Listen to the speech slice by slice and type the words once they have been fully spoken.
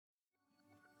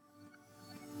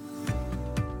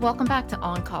Welcome back to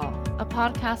On Call, a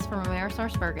podcast from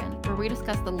AmerisourceBergen, where we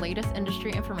discuss the latest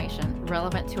industry information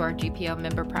relevant to our GPO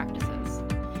member practices.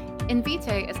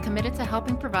 Invitae is committed to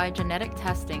helping provide genetic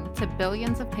testing to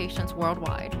billions of patients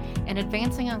worldwide and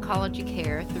advancing oncology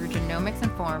care through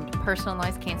genomics-informed,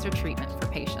 personalized cancer treatment for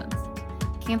patients.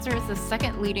 Cancer is the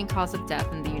second leading cause of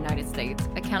death in the United States,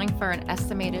 accounting for an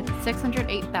estimated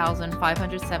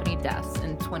 608,570 deaths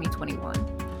in 2021.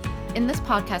 In this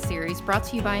podcast series, brought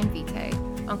to you by Invitae,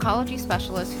 oncology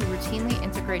specialists who routinely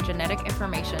integrate genetic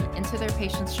information into their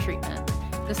patients' treatment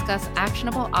discuss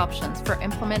actionable options for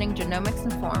implementing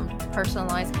genomics-informed,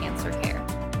 personalized cancer care.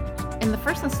 In the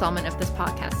first installment of this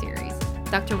podcast series,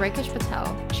 Dr. Rakesh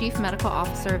Patel, Chief Medical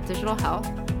Officer of Digital Health,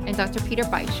 and Dr. Peter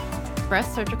Beitsch,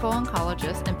 breast surgical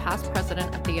oncologist and past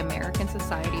president of the American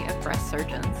Society of Breast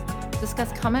Surgeons,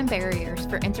 discuss common barriers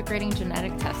for integrating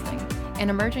genetic testing and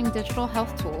emerging digital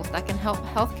health tools that can help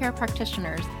healthcare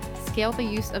practitioners scale the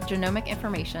use of genomic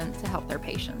information to help their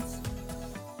patients.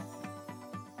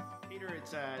 Peter,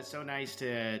 it's so nice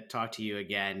to talk to you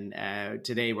again.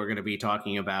 Today we're going to be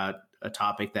talking about a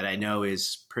topic that I know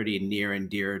is pretty near and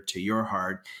dear to your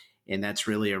heart, and that's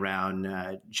really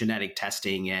around genetic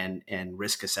testing and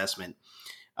risk assessment.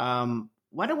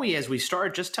 Why don't we, as we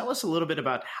start, just tell us a little bit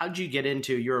about how'd you get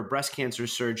into, you're a breast cancer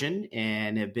surgeon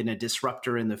and have been a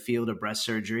disruptor in the field of breast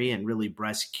surgery and really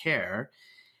breast care.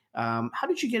 How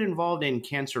did you get involved in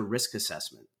cancer risk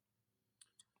assessment?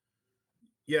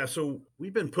 Yeah, so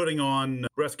we've been putting on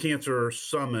breast cancer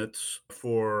summits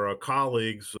for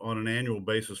colleagues on an annual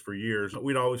basis for years.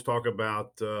 We'd always talk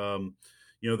about, the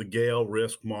Gale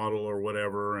risk model or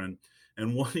whatever. And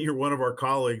one year, one of our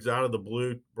colleagues out of the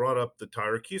blue brought up the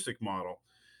Tyrer-Cuzick model.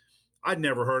 I'd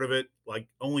never heard of it. Like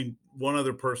only one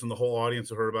other person, the whole audience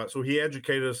had heard about it. So he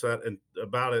educated us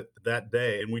about it that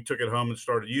day, and we took it home and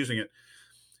started using it.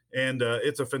 And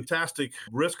it's a fantastic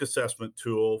risk assessment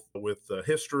tool with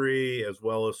history as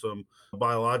well as some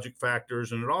biologic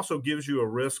factors. And it also gives you a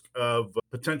risk of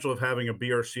potential of having a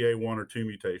BRCA1 or 2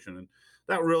 mutation. And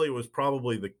that really was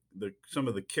probably some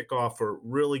of the kickoff for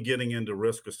really getting into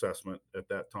risk assessment at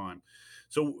that time.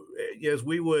 So as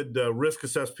we would risk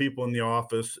assess people in the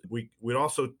office, we'd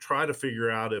also try to figure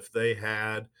out if they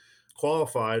had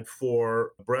qualified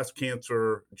for breast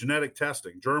cancer genetic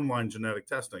testing, germline genetic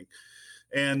testing.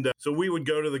 And so we would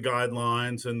go to the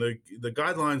guidelines, and the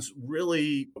guidelines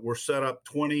really were set up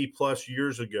 20 plus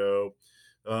years ago,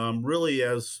 really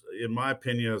as, in my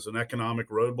opinion, as an economic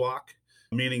roadblock,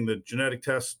 meaning the genetic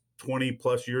tests 20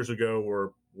 plus years ago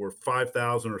were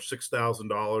 $5,000 or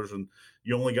 $6,000, and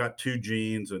you only got 2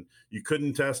 genes, and you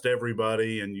couldn't test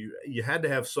everybody, and you had to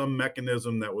have some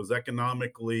mechanism that was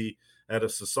economically at a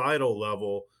societal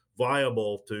level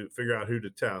viable to figure out who to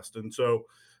test. And so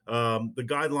the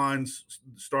guidelines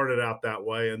started out that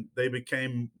way, and they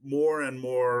became more and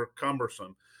more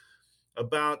cumbersome.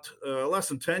 About less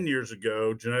than 10 years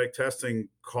ago, genetic testing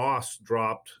costs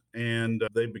dropped, and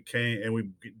we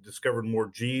discovered more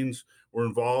genes were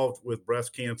involved with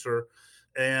breast cancer.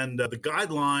 And the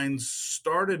guidelines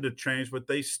started to change, but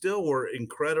they still were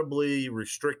incredibly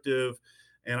restrictive,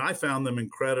 and I found them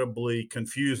incredibly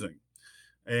confusing.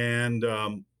 And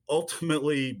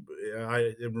ultimately,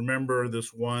 I remember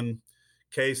this one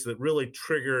case that really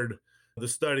triggered the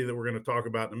study that we're going to talk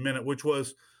about in a minute, which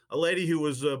was a lady who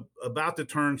was about to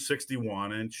turn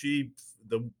 61, and she,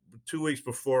 2 weeks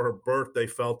before her birthday,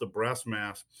 felt a breast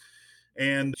mass,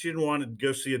 and she didn't want to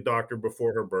go see a doctor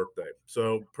before her birthday.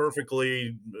 So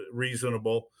perfectly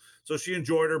reasonable. So she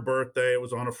enjoyed her birthday. It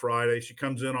was on a Friday. She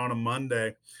comes in on a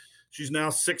Monday. She's now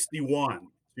 61.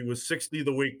 She was 60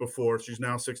 the week before. She's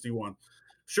now 61.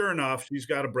 Sure enough, she's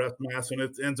got a breast mass, and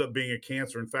it ends up being a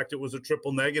cancer. In fact, it was a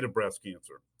triple negative breast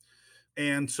cancer.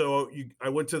 And so I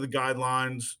went to the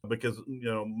guidelines because,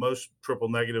 most triple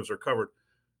negatives are covered,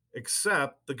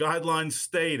 except the guidelines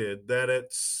stated that at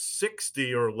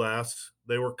 60 or less,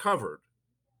 they were covered.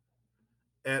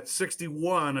 At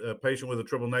 61, a patient with a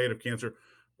triple negative cancer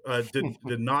did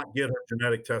not get her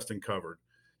genetic testing covered.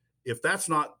 If that's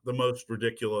not the most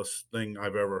ridiculous thing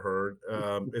I've ever heard,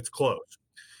 it's close.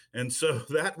 And so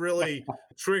that really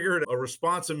triggered a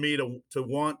response in me to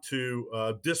want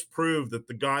to disprove that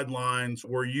the guidelines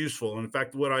were useful. And in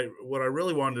fact, what I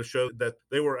really wanted to show that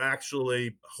they were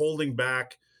actually holding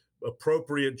back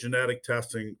appropriate genetic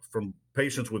testing from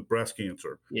patients with breast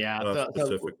cancer. Yeah,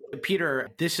 specifically. Peter,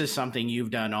 this is something you've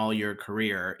done all your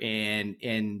career.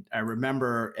 And I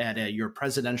remember at your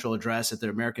presidential address at the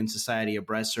American Society of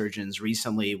Breast Surgeons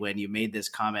recently when you made this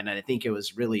comment, and I think it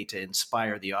was really to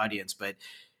inspire the audience, but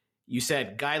you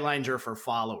said guidelines are for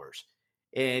followers.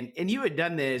 And you had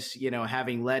done this,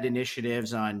 having led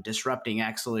initiatives on disrupting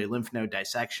axillary lymph node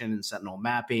dissection and sentinel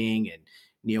mapping and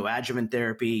neoadjuvant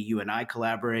therapy, you and I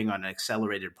collaborating on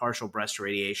accelerated partial breast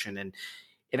radiation.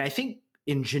 And I think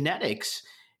in genetics,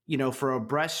 for a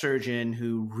breast surgeon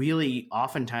who really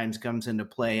oftentimes comes into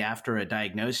play after a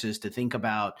diagnosis to think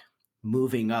about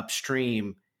moving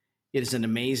upstream, it is an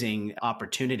amazing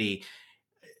opportunity.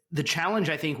 The challenge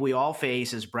I think we all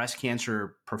face as breast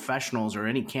cancer professionals or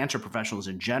any cancer professionals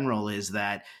in general is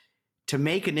that to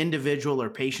make an individual or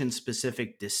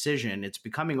patient-specific decision, it's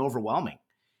becoming overwhelming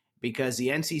because the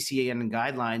NCCN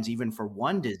guidelines, even for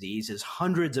one disease, is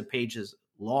hundreds of pages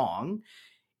long.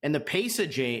 And the pace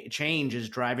of change is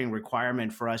driving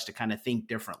requirement for us to kind of think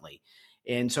differently.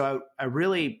 And so I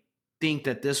really think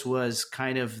that this was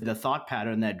kind of the thought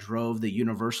pattern that drove the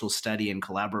universal study in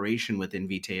collaboration with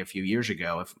Invitae a few years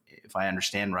ago, if I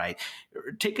understand right.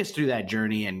 Take us through that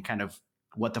journey and kind of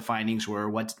what the findings were,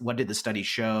 what did the study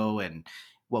show, and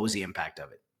what was the impact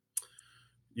of it?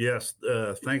 Yes,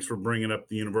 thanks for bringing up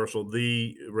the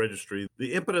registry.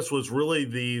 The impetus was really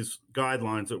these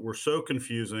guidelines that were so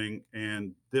confusing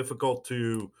and difficult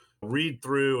to read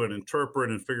through and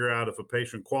interpret and figure out if a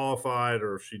patient qualified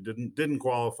or if she didn't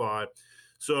qualify.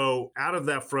 So out of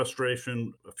that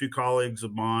frustration, a few colleagues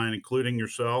of mine, including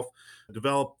yourself,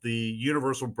 developed the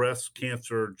Universal Breast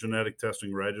Cancer Genetic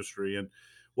Testing Registry. And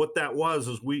what that was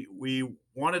is we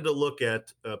wanted to look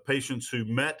at patients who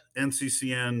met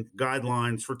NCCN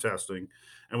guidelines for testing,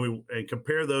 and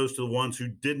compare those to the ones who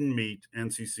didn't meet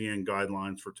NCCN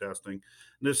guidelines for testing,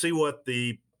 and to see what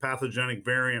the pathogenic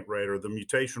variant rate or the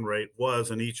mutation rate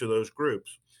was in each of those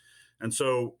groups. And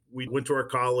so we went to our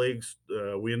colleagues.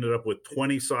 We ended up with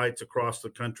 20 sites across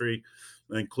the country,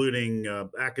 including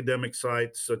academic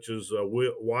sites such as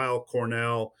Weill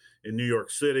Cornell in New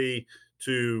York City,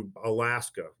 to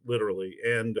Alaska, literally,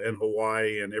 and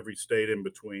Hawaii and every state in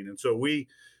between. And so we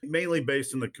mainly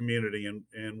based in the community,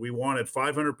 and we wanted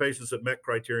 500 patients that met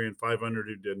criteria and 500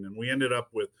 who didn't. And we ended up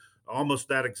with almost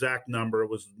that exact number.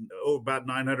 It was about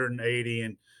 980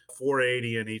 and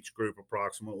 480 in each group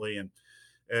approximately. And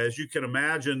as you can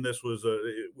imagine, it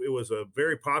was a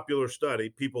very popular study.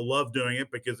 People love doing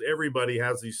it because everybody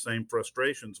has these same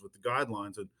frustrations with the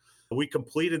guidelines. And we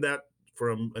completed that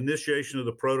from initiation of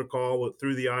the protocol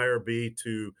through the IRB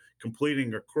to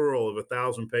completing accrual of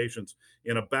 1,000 patients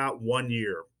in about 1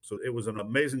 year. So it was an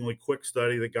amazingly quick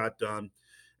study that got done.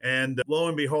 And lo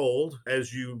and behold,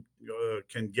 as you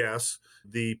can guess,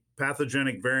 the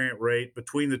pathogenic variant rate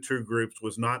between the two groups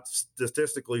was not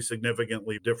statistically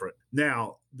significantly different.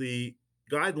 Now, the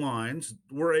guidelines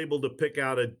were able to pick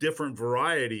out a different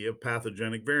variety of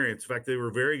pathogenic variants. In fact, they were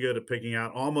very good at picking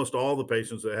out almost all the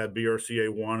patients that had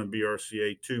BRCA1 and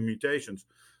BRCA2 mutations.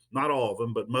 Not all of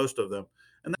them, but most of them.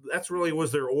 And that's really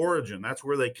was their origin. That's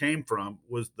where they came from,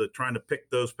 was the trying to pick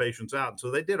those patients out. And so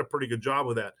they did a pretty good job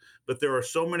with that. But there are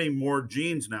so many more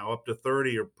genes now, up to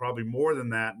 30 or probably more than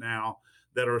that now,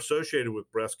 that are associated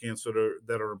with breast cancer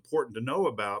that are important to know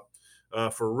about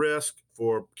for risk,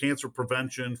 for cancer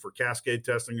prevention, for cascade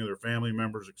testing of their family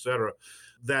members, et cetera,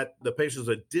 that the patients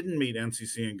that didn't meet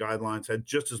NCCN guidelines had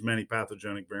just as many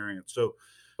pathogenic variants. So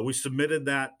we submitted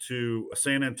that to a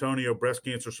San Antonio Breast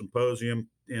Cancer Symposium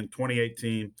in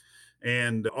 2018,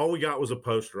 and all we got was a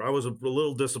poster. I was a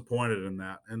little disappointed in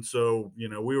that. And so,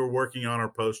 we were working on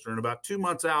our poster, and about 2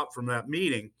 months out from that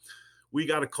meeting, we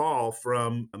got a call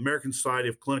from American Society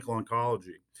of Clinical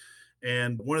Oncology.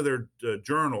 And one of their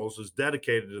journals is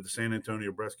dedicated to the San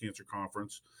Antonio Breast Cancer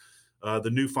Conference, the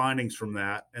new findings from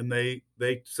that. And they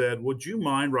said, would you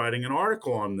mind writing an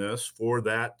article on this for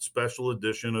that special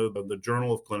edition of the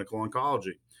Journal of Clinical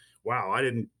Oncology? Wow,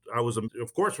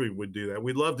 of course we would do that.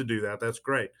 We'd love to do that. That's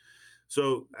great.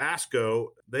 So ASCO,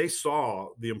 they saw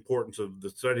the importance of the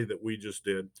study that we just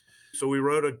did. So we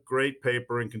wrote a great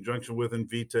paper in conjunction with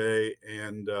Invitae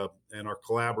and our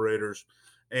collaborators.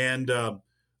 And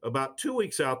about 2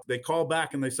 weeks out, they call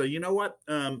back and they say, you know what?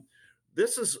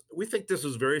 We think this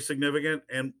is very significant,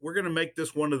 and we're going to make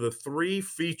this one of the 3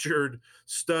 featured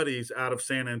studies out of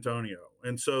San Antonio.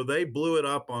 And so they blew it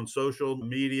up on social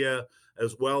media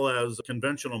as well as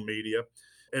conventional media.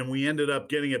 And we ended up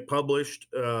getting it published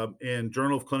in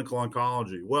Journal of Clinical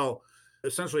Oncology. Well,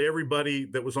 essentially everybody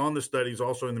that was on the study is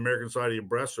also in the American Society of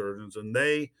Breast Surgeons, and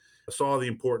they saw the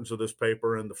importance of this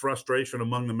paper and the frustration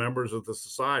among the members of the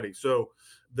society. So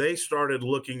they started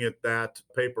looking at that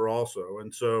paper also.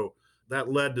 And so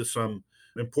that led to some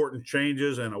important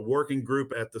changes and a working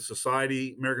group at the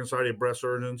American Society of Breast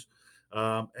Surgeons.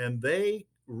 And they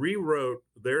rewrote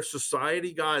their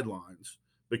society guidelines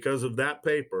because of that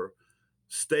paper,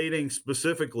 stating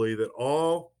specifically that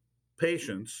all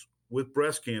patients with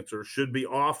breast cancer should be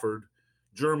offered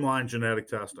germline genetic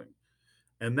testing.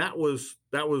 And that was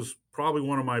probably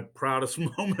one of my proudest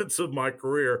moments of my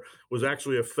career, was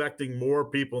actually affecting more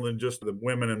people than just the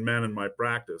women and men in my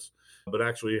practice, but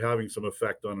actually having some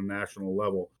effect on a national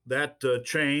level. That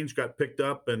change got picked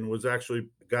up and was actually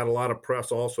got a lot of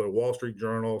press also, Wall Street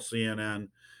Journal, CNN,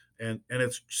 and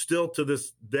it's still to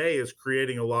this day is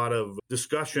creating a lot of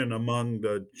discussion among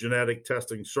the genetic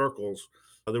testing circles.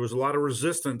 There was a lot of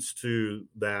resistance to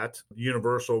that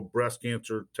universal breast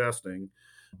cancer testing,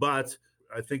 but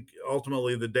I think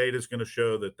ultimately the data is going to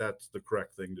show that that's the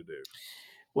correct thing to do.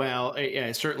 Well,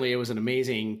 certainly it was an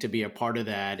amazing to be a part of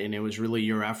that, and it was really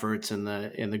your efforts and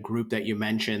the group that you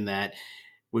mentioned that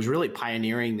was really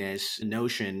pioneering this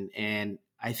notion. And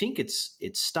I think it's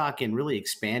stuck and really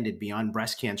expanded beyond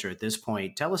breast cancer at this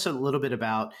point. Tell us a little bit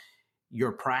about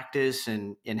your practice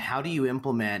and how do you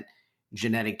implement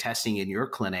genetic testing in your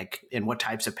clinic, and what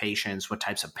types of patients, what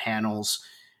types of panels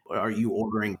are you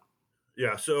ordering?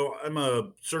 Yeah, so I'm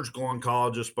a surgical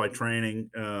oncologist by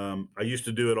training. I used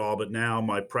to do it all, but now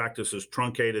my practice is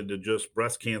truncated to just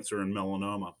breast cancer and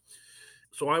melanoma.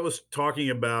 So I was talking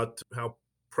about how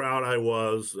proud I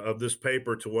was of this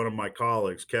paper to one of my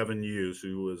colleagues, Kevin Hughes,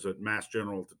 who was at Mass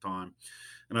General at the time.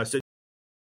 And I said,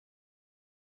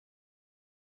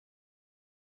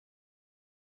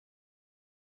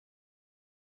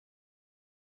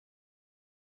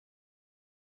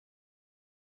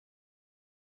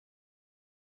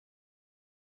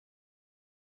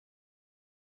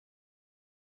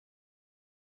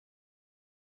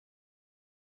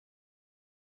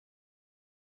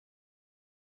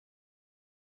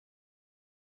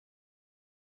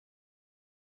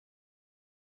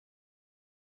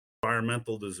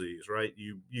 environmental disease, right?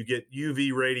 You get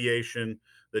UV radiation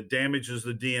that damages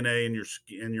the DNA in your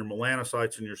skin, and your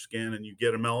melanocytes in your skin, and you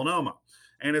get a melanoma.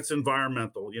 And it's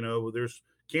environmental. There's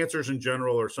cancers in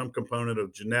general are some component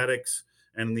of genetics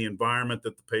and the environment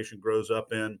that the patient grows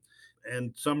up in,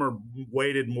 and some are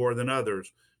weighted more than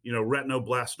others.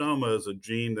 Retinoblastoma is a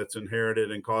gene that's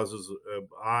inherited and causes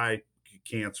eye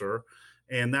cancer,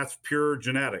 and that's pure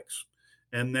genetics.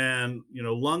 And then,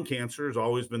 lung cancer has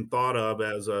always been thought of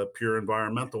as a pure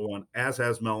environmental one, as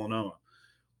has melanoma.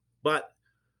 But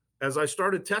as I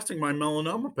started testing my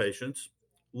melanoma patients,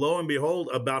 lo and behold,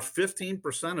 about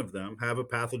 15% of them have a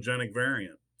pathogenic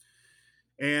variant.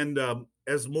 And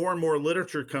as more and more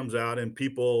literature comes out and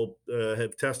people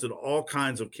have tested all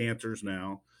kinds of cancers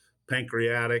now,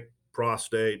 pancreatic,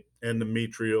 prostate,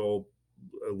 endometrial,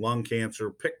 lung cancer,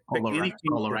 pick any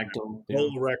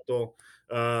colorectal.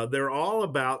 They're all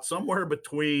about somewhere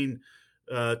between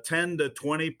 10 to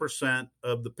 20%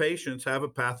 of the patients have a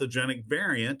pathogenic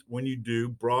variant when you do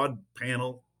broad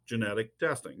panel genetic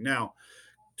testing. Now,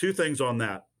 two things on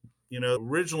that.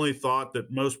 Originally thought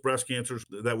that most breast cancers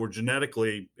that were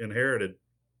genetically inherited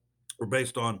were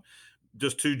based on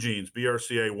just two genes,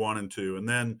 BRCA1 and 2. And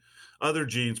then other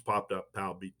genes popped up,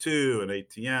 PALB2 and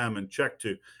ATM and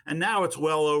CHEK2. And now it's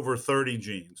well over 30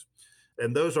 genes.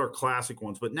 And those are classic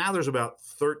ones. But now there's about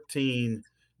 13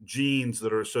 genes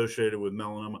that are associated with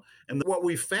melanoma. And what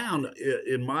we found,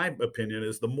 in my opinion,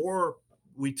 is the more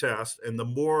we test and the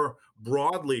more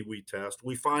broadly we test,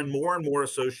 we find more and more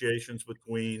associations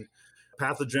between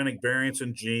pathogenic variants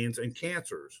in genes and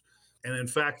cancers. And in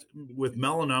fact, with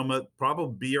melanoma,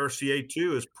 probably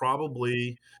BRCA2 is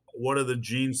probably one of the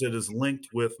genes that is linked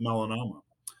with melanoma,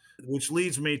 which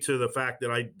leads me to the fact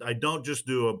that I don't just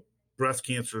do a breast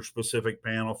cancer specific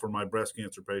panel for my breast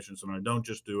cancer patients, and I don't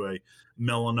just do a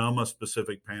melanoma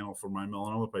specific panel for my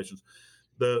melanoma patients.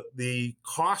 The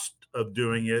cost of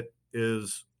doing it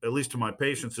is, at least to my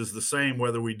patients, is the same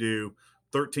whether we do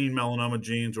 13 melanoma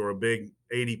genes or a big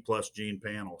 80 plus gene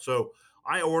panel. So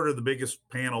I order the biggest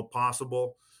panel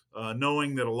possible,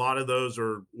 knowing that a lot of those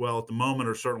are, well, at the moment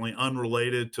are certainly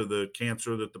unrelated to the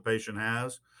cancer that the patient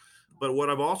has. But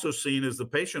what I've also seen is the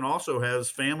patient also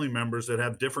has family members that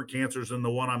have different cancers than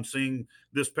the one I'm seeing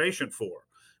this patient for.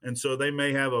 And so they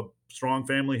may have a strong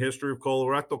family history of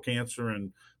colorectal cancer,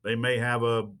 and they may have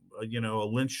a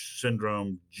Lynch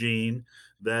syndrome gene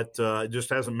that just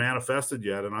hasn't manifested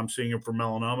yet. And I'm seeing it for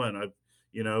melanoma, and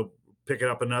I, pick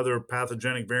up another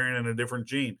pathogenic variant in a different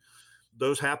gene.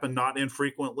 Those happen not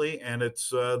infrequently, and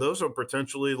those are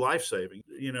potentially life-saving.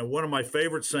 One of my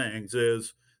favorite sayings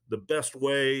is, the best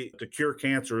way to cure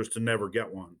cancer is to never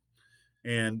get one.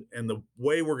 And the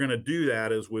way we're going to do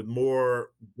that is with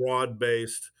more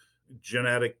broad-based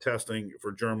genetic testing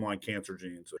for germline cancer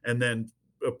genes, and then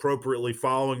appropriately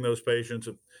following those patients.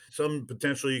 Some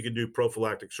potentially you can do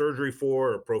prophylactic surgery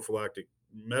for, or prophylactic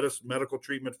medical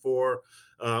treatment for,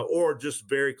 or just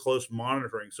very close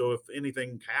monitoring. So if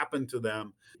anything happened to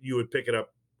them, you would pick it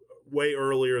up way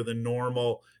earlier than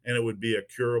normal, and it would be a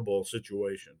curable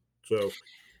situation. So,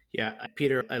 yeah,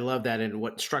 Peter, I love that. And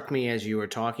what struck me as you were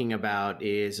talking about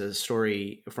is a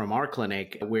story from our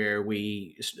clinic where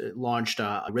we launched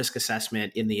a risk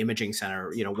assessment in the imaging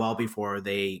center, well before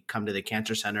they come to the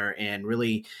cancer center, and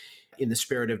really in the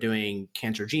spirit of doing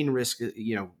cancer gene risk,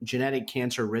 genetic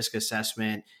cancer risk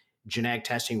assessment, genetic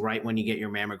testing right when you get your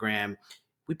mammogram.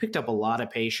 We picked up a lot of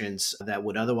patients that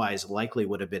would otherwise likely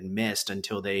would have been missed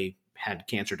until they had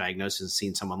cancer diagnosis and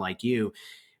seen someone like you.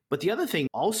 But the other thing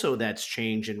also that's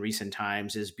changed in recent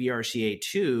times is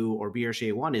BRCA2 or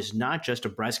BRCA1 is not just a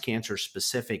breast cancer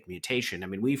specific mutation. I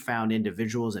mean, we found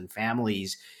individuals and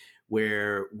families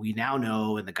where we now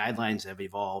know, and the guidelines have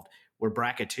evolved, where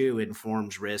BRCA2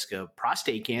 informs risk of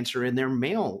prostate cancer in their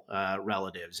male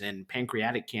relatives and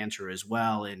pancreatic cancer as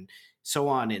well, and so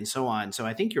on and so on. So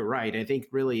I think you're right. I think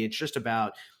really it's just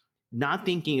about not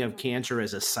thinking of cancer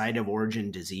as a site of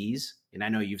origin disease. And I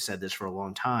know you've said this for a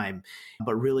long time,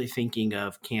 but really thinking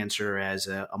of cancer as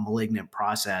a malignant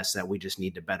process that we just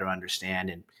need to better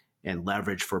understand and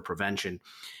leverage for prevention.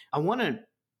 I want to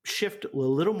shift a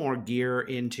little more gear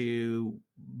into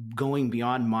going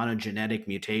beyond monogenetic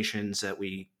mutations that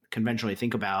we conventionally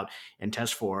think about and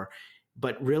test for,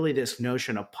 but really this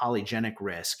notion of polygenic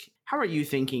risk. How are you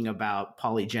thinking about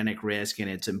polygenic risk and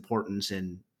its importance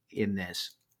in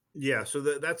this? Yeah, so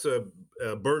that's a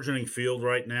burgeoning field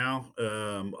right now.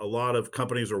 A lot of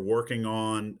companies are working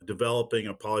on developing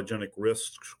a polygenic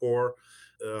risk score.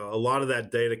 A lot of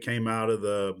that data came out of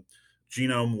the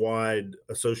Genome-Wide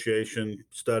Association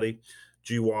study,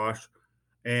 GWAS,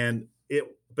 and it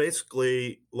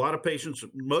basically, a lot of patients,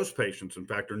 most patients, in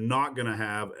fact, are not going to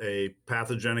have a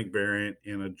pathogenic variant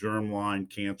in a germline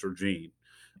cancer gene.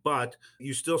 But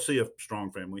you still see a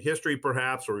strong family history,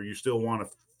 perhaps, or you still want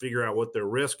to figure out what their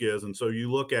risk is. And so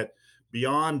you look at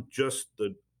beyond just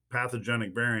the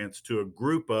pathogenic variants to a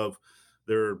group of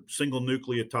their single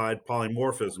nucleotide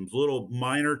polymorphisms, little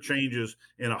minor changes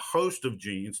in a host of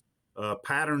genes,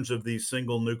 patterns of these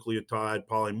single nucleotide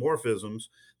polymorphisms.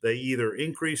 They either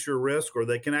increase your risk or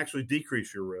they can actually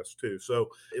decrease your risk too. So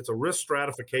it's a risk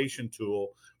stratification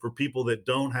tool for people that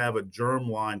don't have a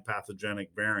germline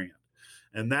pathogenic variant.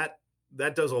 And that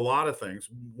does a lot of things,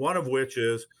 one of which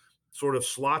is sort of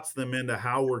slots them into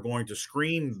how we're going to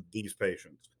screen these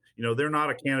patients. They're not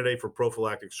a candidate for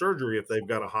prophylactic surgery if they've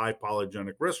got a high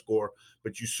polygenic risk score,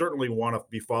 but you certainly want to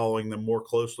be following them more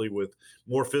closely with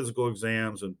more physical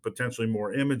exams and potentially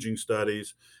more imaging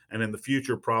studies. And in the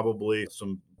future, probably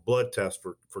some blood tests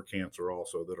for cancer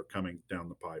also that are coming down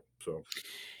the pipe. So.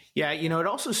 Yeah, it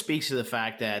also speaks to the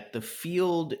fact that the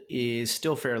field is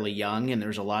still fairly young and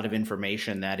there's a lot of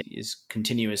information that is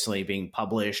continuously being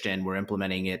published and we're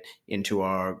implementing it into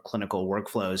our clinical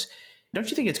workflows. Don't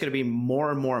you think it's going to be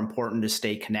more and more important to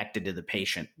stay connected to the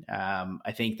patient?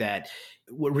 I think that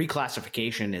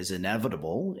reclassification is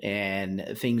inevitable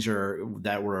and things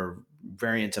that were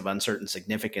variants of uncertain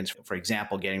significance, for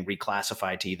example, getting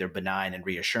reclassified to either benign and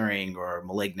reassuring or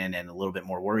malignant and a little bit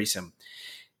more worrisome.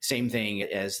 Same thing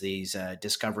as these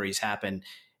discoveries happen.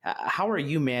 How are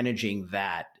you managing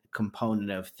that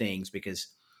component of things? Because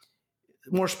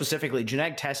more specifically,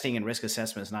 genetic testing and risk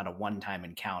assessment is not a one-time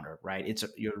encounter, right?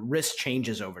 Your risk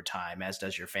changes over time, as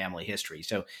does your family history.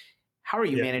 So how are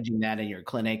you managing that in your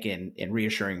clinic and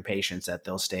reassuring patients that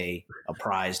they'll stay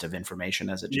apprised of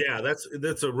information as it changes? Yeah,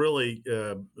 that's a really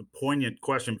poignant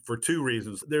question for two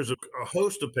reasons. There's a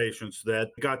host of patients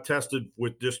that got tested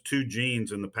with just 2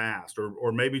 genes in the past,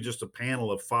 or maybe just a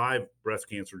panel of 5 breast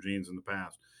cancer genes in the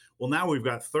past. Well, now we've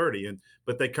got 30,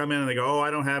 but they come in and they go, I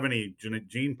don't have any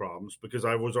gene problems because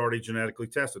I was already genetically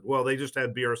tested. Well, they just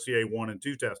had BRCA1 and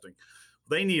 2 testing.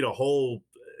 They need a whole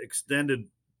extended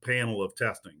panel of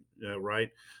testing, right?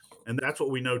 And that's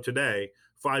what we know today.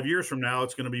 5 years from now,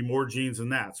 it's going to be more genes than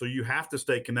that. So you have to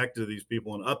stay connected to these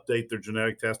people and update their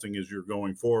genetic testing as you're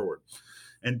going forward.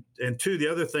 And two, the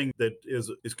other thing that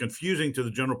is confusing to the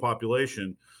general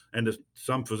population and to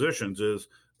some physicians is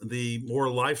the more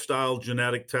lifestyle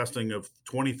genetic testing of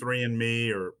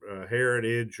 23andMe or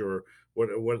Heritage or what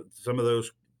some of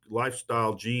those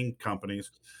lifestyle gene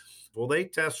companies. Well, they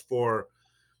test for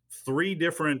 3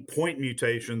 different point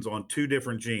mutations on 2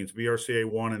 different genes,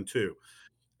 BRCA1 and 2.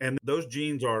 And those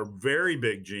genes are very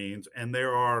big genes, and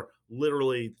there are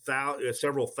literally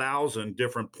several thousand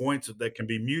different points that can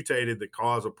be mutated that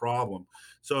cause a problem.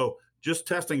 So just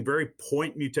testing very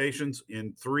point mutations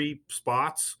in 3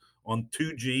 spots on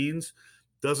 2 genes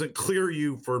doesn't clear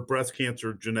you for breast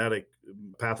cancer genetic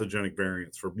pathogenic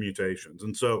variants for mutations.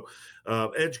 And so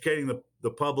educating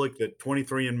the public that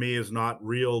 23andMe is not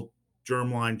real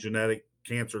germline genetic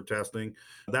cancer testing,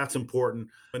 that's important.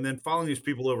 And then following these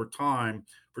people over time,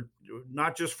 for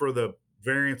not just for the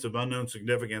variants of unknown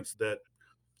significance that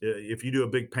if you do a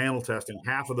big panel testing,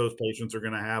 half of those patients are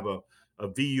going to have a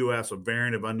VUS, a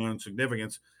variant of unknown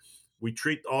significance. We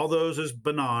treat all those as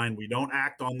benign. We don't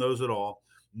act on those at all.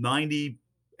 98%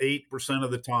 of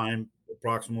the time,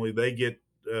 approximately, they get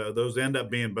those end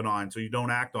up being benign. So you don't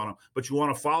act on them, but you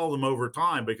want to follow them over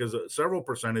time because several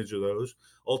percentage of those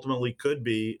ultimately could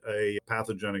be a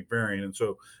pathogenic variant. And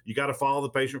so you got to follow the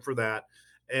patient for that.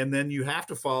 And then you have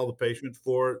to follow the patient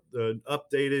for the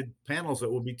updated panels that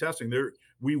we'll be testing. There,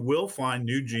 we will find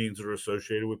new genes that are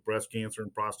associated with breast cancer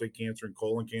and prostate cancer and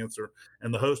colon cancer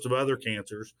and the host of other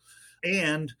cancers.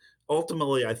 And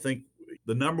ultimately, I think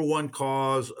the number one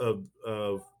cause of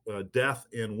death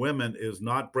in women is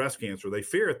not breast cancer. They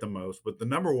fear it the most, but the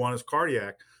number one is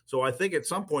cardiac. So I think at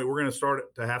some point we're going to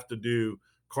start to have to do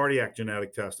cardiac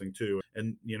genetic testing too.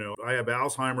 And, I have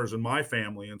Alzheimer's in my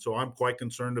family. And so I'm quite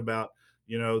concerned about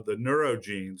the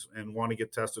neurogenes and want to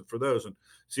get tested for those and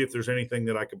see if there's anything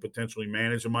that I could potentially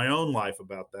manage in my own life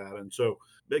about that. And so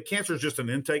cancer is just an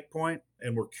intake point,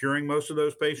 and we're curing most of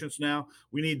those patients now.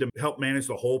 We need to help manage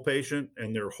the whole patient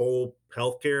and their whole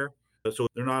health care. So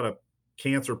they're not a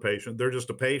cancer patient. They're just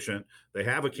a patient. They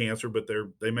have a cancer, but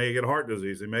they may get heart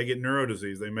disease. They may get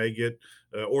neurodisease. They may get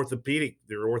there are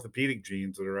orthopedic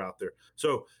genes that are out there.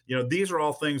 So, these are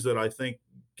all things that I think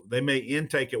they may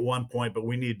intake at one point, but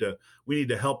we need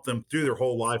to help them through their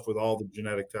whole life with all the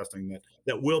genetic testing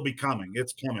that will be coming.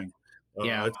 It's coming.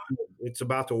 It's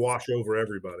about to wash over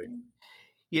everybody.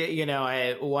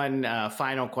 Yeah, one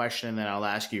final question that I'll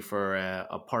ask you for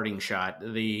a parting shot.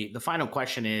 The final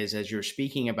question is, as you're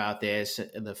speaking about this,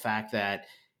 the fact that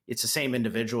it's the same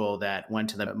individual that went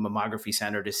to the mammography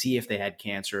center to see if they had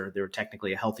cancer. They were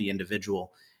technically a healthy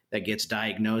individual that gets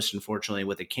diagnosed, unfortunately,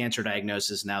 with a cancer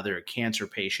diagnosis. Now they're a cancer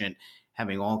patient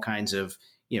having all kinds of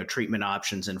treatment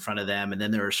options in front of them. And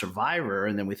then they're a survivor.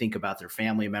 And then we think about their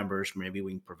family members. Maybe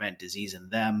we can prevent disease in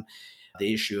them,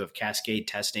 the issue of cascade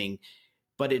testing.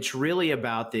 But it's really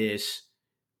about this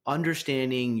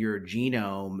understanding your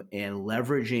genome and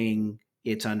leveraging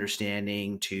its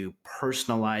understanding to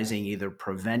personalizing either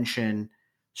prevention,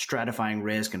 stratifying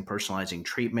risk, and personalizing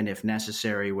treatment if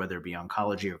necessary, whether it be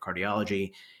oncology or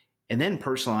cardiology, and then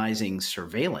personalizing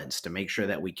surveillance to make sure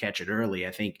that we catch it early.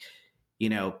 I think,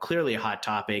 clearly a hot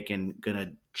topic and going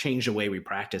to change the way we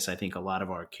practice, I think, a lot of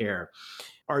our care.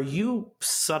 Are you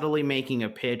subtly making a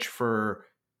pitch for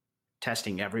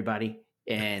testing everybody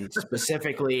and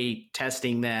specifically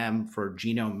testing them for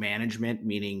genome management,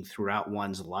 meaning throughout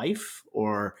one's life?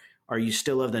 Or are you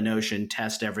still of the notion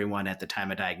test everyone at the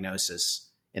time of diagnosis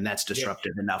and that's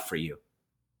disruptive enough for you?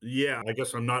 Yeah, I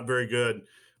guess I'm not very good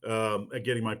at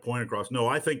getting my point across. No,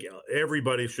 I think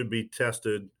everybody should be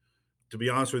tested. To be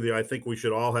honest with you, I think we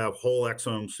should all have whole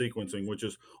exome sequencing, which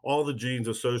is all the genes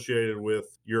associated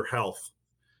with your health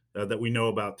that we know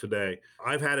about today.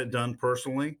 I've had it done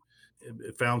personally.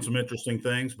 It found some interesting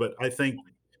things, but I think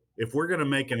if we're going to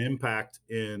make an impact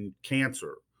in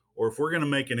cancer, or if we're going to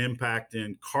make an impact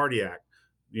in cardiac,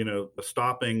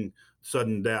 stopping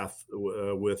sudden death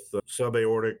with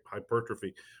subaortic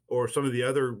hypertrophy, or some of the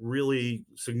other really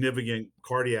significant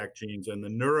cardiac genes and the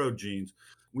neurogenes,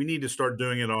 we need to start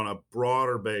doing it on a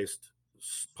broader based,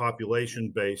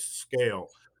 population based scale.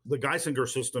 The Geisinger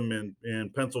system in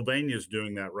Pennsylvania is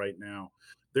doing that right now.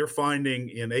 They're finding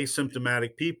in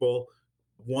asymptomatic people,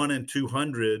 1 in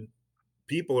 200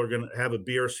 people are going to have a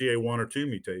BRCA1 or 2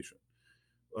 mutation.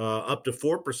 Up to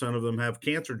 4% of them have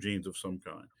cancer genes of some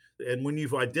kind. And when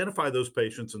you've identified those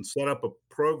patients and set up a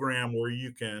program where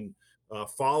you can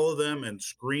follow them and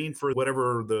screen for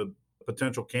whatever the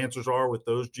potential cancers are with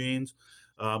those genes,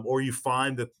 or you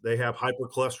find that they have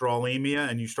hypercholesterolemia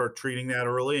and you start treating that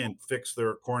early and fix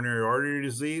their coronary artery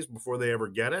disease before they ever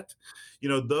get it.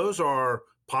 Those are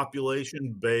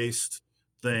population-based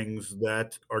things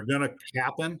that are going to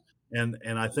happen. And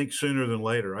I think sooner than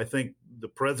later. I think the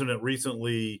president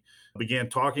recently began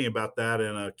talking about that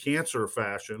in a cancer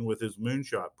fashion with his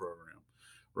moonshot program,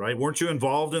 right? Weren't you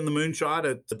involved in the moonshot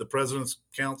at the president's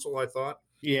council, I thought?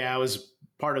 Yeah, I was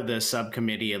part of the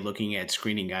subcommittee looking at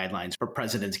screening guidelines for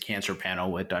President's Cancer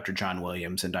Panel with Dr. John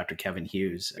Williams and Dr. Kevin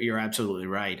Hughes. You're absolutely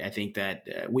right. I think that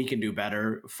we can do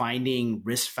better finding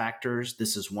risk factors.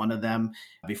 This is one of them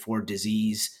before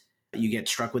disease. You get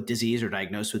struck with disease or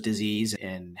diagnosed with disease,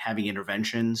 and having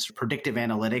interventions, predictive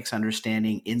analytics,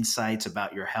 understanding insights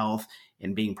about your health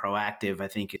and being proactive, I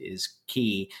think is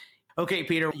key. Okay,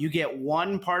 Peter, you get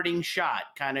one parting shot,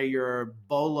 kind of your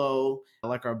BOLO,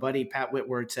 like our buddy Pat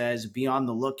Whitworth says, be on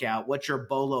the lookout. What's your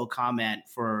BOLO comment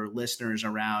for listeners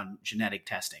around genetic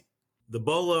testing? The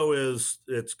BOLO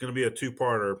it's going to be a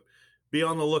two-parter. Be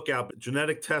on the lookout.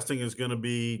 Genetic testing is going to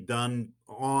be done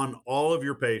on all of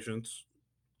your patients.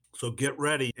 So get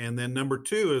ready. And then number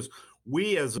two is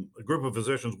we as a group of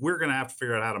physicians, we're going to have to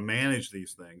figure out how to manage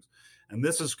these things. And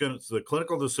this is going to the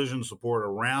clinical decision support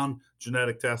around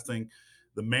genetic testing,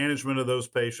 the management of those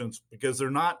patients, because they're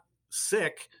not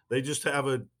sick. They just have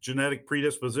a genetic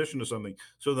predisposition to something.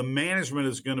 So the management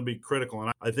is going to be critical.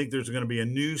 And I think there's going to be a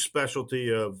new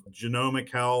specialty of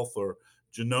genomic health or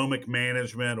genomic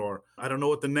management, or I don't know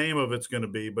what the name of it's going to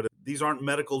be, but these aren't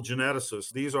medical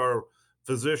geneticists. These are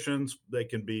physicians. They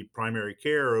can be primary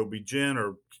care or OB-GYN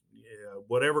or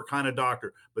whatever kind of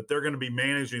doctor, but they're going to be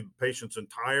managing the patient's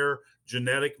entire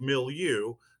genetic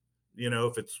milieu.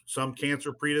 If it's some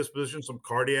cancer predisposition, some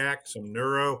cardiac, some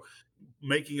neuro,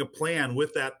 making a plan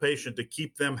with that patient to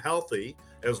keep them healthy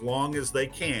as long as they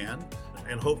can,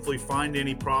 and hopefully find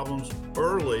any problems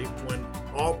early when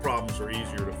all problems are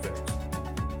easier to fix.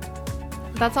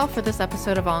 That's all for this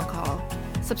episode of On Call.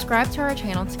 Subscribe to our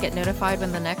channel to get notified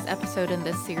when the next episode in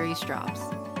this series drops.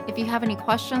 If you have any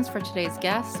questions for today's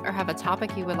guest or have a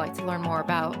topic you would like to learn more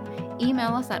about,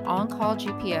 email us at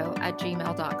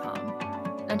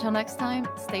oncallgpo@gmail.com. Until next time,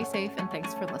 stay safe and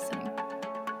thanks for listening.